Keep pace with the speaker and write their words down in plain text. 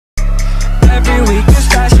Fashion week is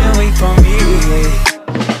fashion week for me.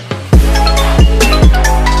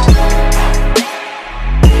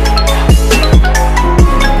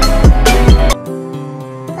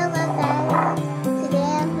 Hello guys, today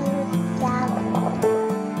I'm here with Zab.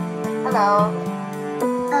 Hello.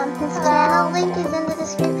 His channel link is in the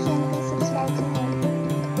description. Please subscribe to him.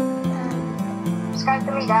 Subscribe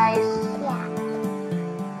to me, guys. Yeah.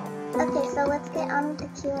 Okay, so let's get on with the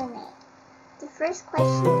Q&A. The first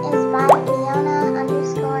question is by Leona_N.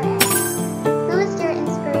 Who is your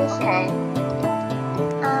inspiration? Okay.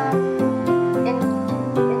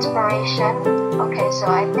 Inspiration. Okay, so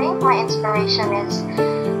I think my inspiration is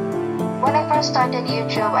when I first started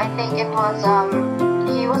YouTube. I think it was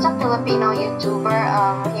he was a Filipino YouTuber,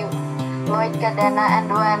 Lloyd Cadena, and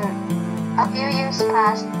when a few years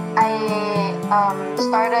passed, I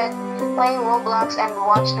started playing Roblox and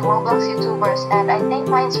watched Roblox YouTubers, and I think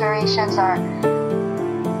my inspirations are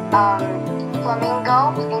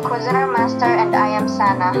Flamingo, Inquisitor Master, and I Am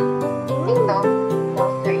Sana. I think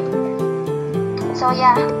those three. So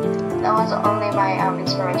yeah, that was only my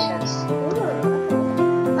inspirations.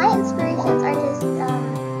 Ooh. My inspirations are just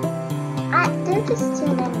they're just too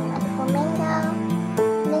many, like Flamingo,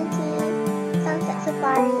 Minty, Sunset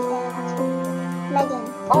Safari, and Megan.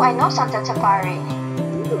 Oh, I know Sunset Safari.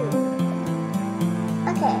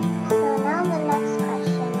 Okay, so now the next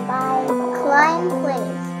question by Klein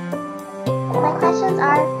Plays. My questions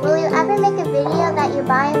are, will you ever make a video that you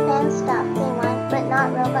buy fan stuff they want, but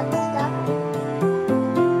not Robux stuff?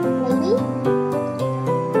 Maybe?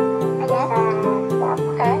 I guess?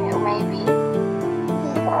 Okay, maybe.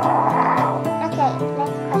 Okay,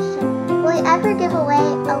 next question. Will you ever give away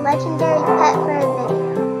a legendary pet for a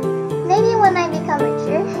video? Maybe when I become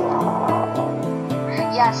richer?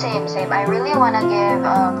 Yeah, same. I really want to give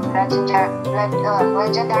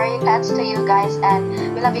legendary pets to you guys,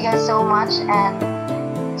 and we love you guys so much,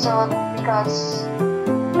 and so because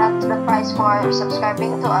that's the price for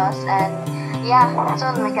subscribing to us, and yeah,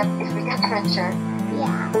 soon if we get richer.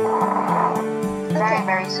 Yeah. Very,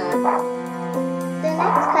 very soon. The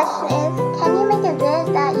next question is, can you make a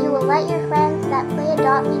vid that you will let your friends that play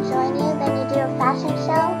Adopt Me join you, then you do a fashion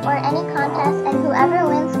show or any contest, and whoever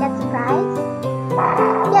wins gets a prize?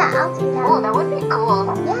 Yeah, I'll do that. Oh, that would be cool.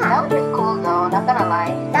 Yeah. That would be cool though, not gonna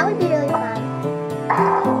lie. That would be really fun.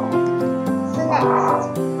 So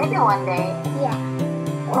next. Maybe one day. Yeah.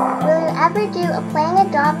 Will you ever do a playing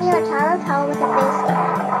Adopt Me or Tower of Hell with a face cam?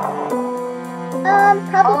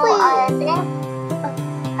 Probably. Oh,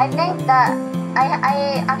 I think that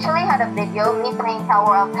I actually had a video me playing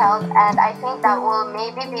Tower of Hell, and I think that will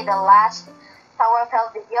maybe be the last Tower of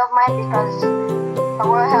Hell video of mine, because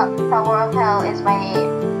Tower of Hell is my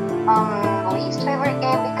least favorite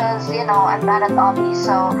game, because you know I'm bad at obbies,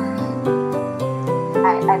 so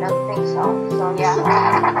I don't think so. So yeah.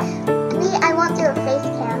 Me, I won't do a face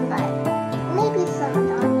cam, but maybe some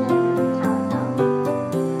Adopt Me and Tower of Hell.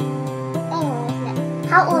 Anyways, next.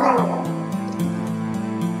 How old are you?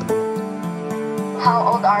 How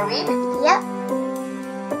old are we? Yep.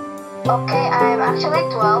 Okay, I'm actually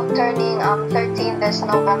 12, turning 13 this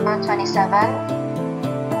November 27.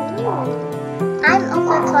 I'm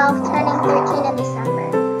also 12, turning 13 in December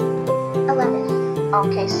 11.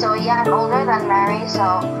 Okay, so yeah, I'm older than Mary,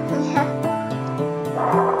 so Yeah.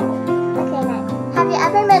 Okay, next. Have you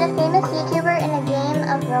ever met a famous YouTuber in a game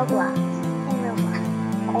of Roblox?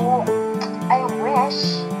 oh, I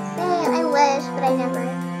wish. Same, I wish, but I never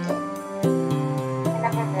did. I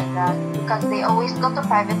never did that because they always go to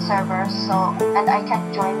private servers, so and I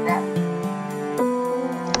can't join them.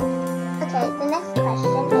 Okay, the next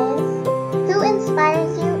question is, who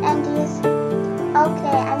inspires you and do you...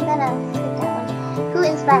 Okay, I'm gonna skip that one. Who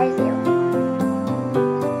inspires you?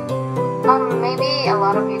 Maybe a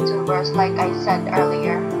lot of YouTubers, like I said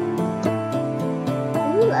earlier.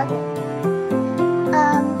 Ooh, okay.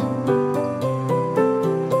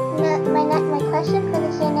 My question for the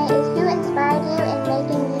Q&A is, who inspired you in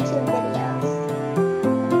making YouTube videos?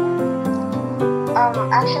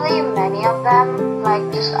 Actually, many of them, like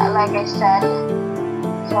I said.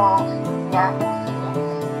 So yeah.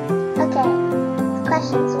 Okay.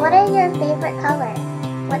 Questions. What are your favorite colors?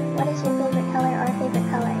 What is your favorite color or favorite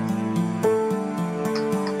colors?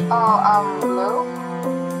 Oh, blue.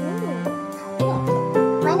 Yeah.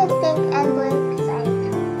 Mine is pink and blue because I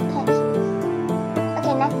can't choose.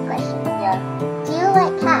 Okay, next question. Yeah. Do you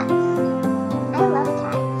like cats?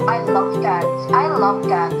 I love cats. I love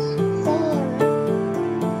cats. Same.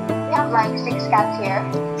 We have like 6 cats here,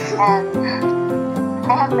 and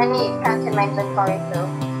I have many cats in my inventory too.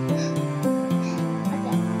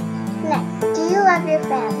 Okay. Next. Do you love your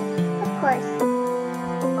friends? Of course.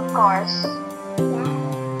 Of course.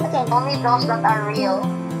 Only those that are real.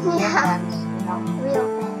 Yeah. Fans, you know. Real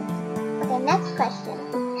fans. Okay, next question.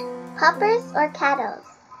 Puppers or cattles?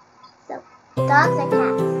 So, dogs or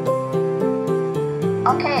cats?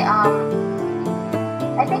 Okay,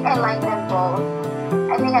 I think I like them both.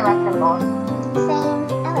 I think I like them both. Same.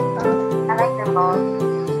 I like both. I like them both.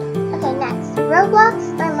 Okay, next. Roblox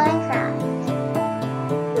or Minecraft?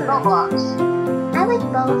 Roblox. I like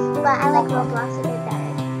both, but I like Roblox a bit better.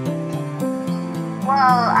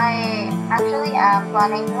 Well, I actually am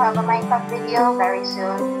planning to have a Minecraft video very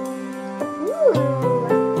soon. Ooh.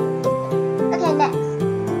 Okay, next.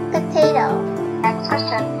 Potato. Next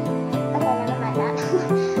question. Okay, never mind that.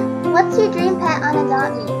 What's your dream pet on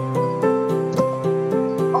Adopt Me?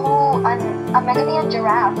 Oh, I'm gonna be a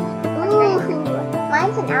giraffe. Ooh,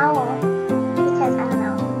 mine's an owl. Because I don't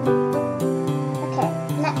know. Okay,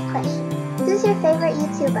 next question. Who's your favorite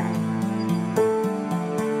YouTuber?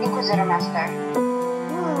 Inquisitor Master.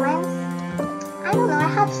 Mine's... I don't know, I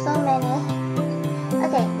have so many.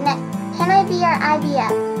 Okay, next. Can I be your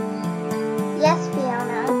IBF? Yes,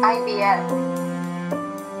 Fiona. IBF.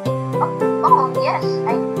 Oh, yes,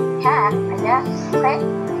 I can, I guess. Okay.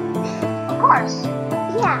 Of course.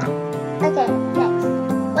 Yeah. Okay, next.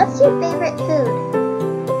 What's your favorite food?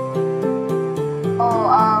 Oh,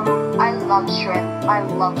 I love shrimp. I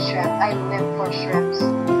love shrimp. I live for shrimps. I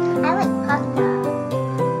like pasta.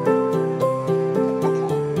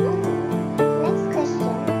 Okay. Next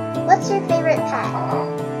question. What's your favorite pet?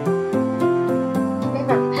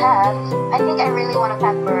 Favorite pet? I think I really want a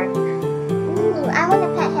pet bird. Ooh, I want a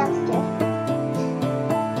pet hamster.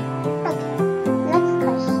 Okay. Next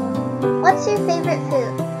question. What's your favorite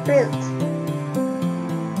fruit? Fruits.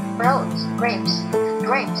 Grapes.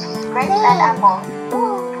 Grapes. Grapes Same. and apple.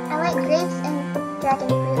 Ooh, I like grapes and dragon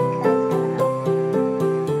fruit because I don't know.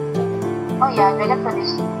 Oh yeah, dragon fruit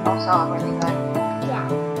is also really good. Yeah.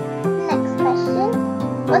 Next question.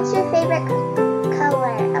 What's your favorite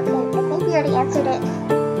color? Okay, I think we already answered it.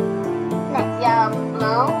 Next. Yeah,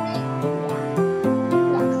 blue.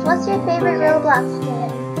 Next. What's your favorite Roblox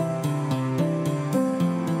game?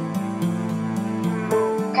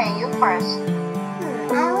 Okay, you first.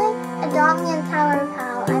 I like Adopt Me and Tower of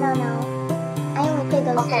Hell. I don't know. I only play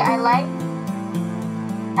those Okay, two. I like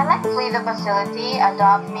Flee the Facility,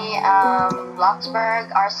 Adopt Me,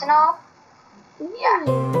 Bloxburg, Arsenal, yeah.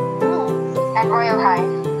 Nice. and Royal High.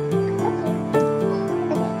 Okay.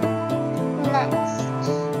 Next.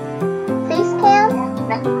 Face cam?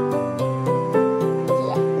 Next,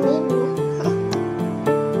 Yeah, maybe.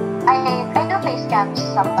 I do face cams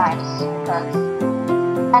sometimes because,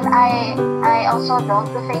 and I also don't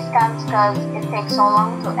do face cams because it takes so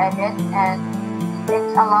long to edit and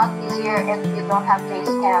it's a lot easier if you don't have face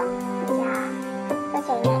cam. Yeah.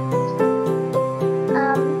 Okay, next.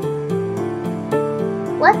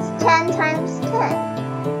 What's 10 times 10?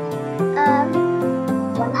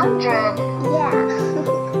 100. Yeah.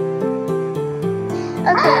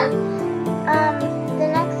 Okay. The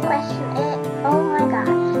next question is, oh my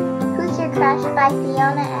gosh. Who's your crush by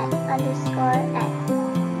Fiona X_X?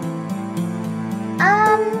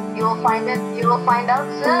 You will find it. You will find out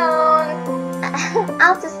soon.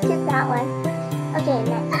 I'll just skip that one. Okay,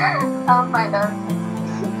 next. I'll find out.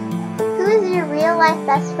 Who is your real life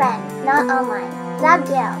best friend? Not online. Zab.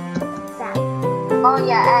 Zab. Oh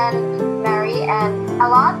yeah, and Mary and a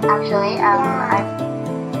lot actually. Yeah.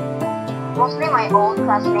 I'm mostly my old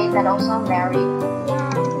classmate and also Mary.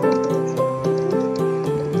 Yeah, me too.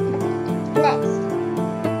 Next.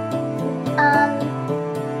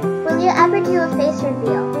 Will you ever do a face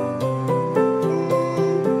reveal?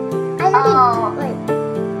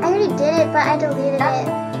 I already did it, but I deleted it.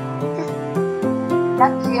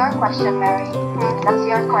 That's your question, Mary. That's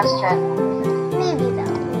your question. Maybe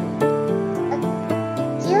though. Okay.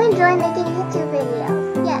 Do you enjoy making YouTube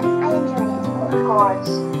videos? Yes, I enjoy it. Of course,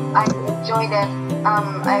 I enjoyed it.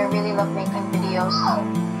 I really love making videos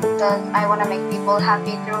because I want to make people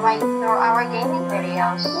happy through our gaming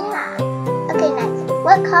videos. Yeah. Okay, next.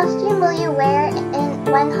 What costume will you wear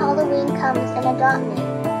when Halloween comes in Adopt Me?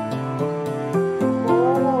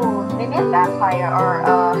 Ooh, maybe a vampire or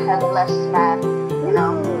a headless man. You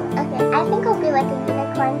know. Ooh, okay, I think I'll be like a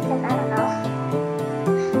unicorn because I don't know.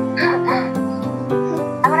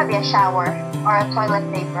 I'm gonna be a shower or a toilet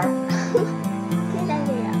paper. Good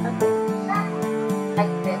idea. Okay.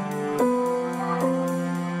 Like this.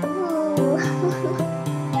 Ooh.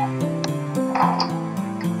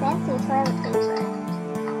 Fancy toilet paper.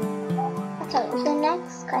 Okay, the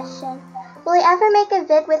next question. Will you ever make a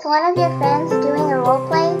vid with one of your friends doing a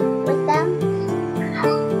roleplay with them?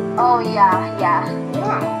 Oh yeah. Yeah.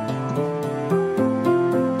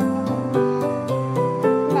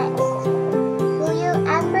 Next.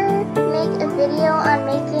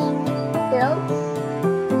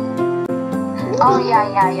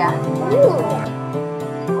 Yeah. Ooh.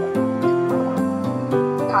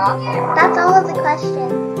 Huh? That's all of the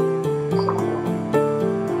questions.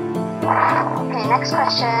 Okay, next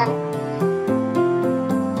question.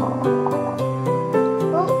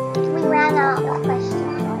 Oh, we ran out of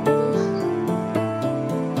questions already.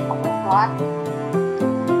 What?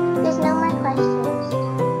 There's no more questions.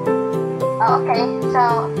 Oh, okay. So,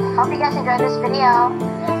 hope you guys enjoyed this video.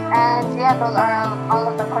 And yeah, those are all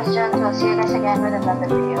of the questions. We'll see you guys again with another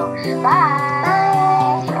video. Bye! Bye!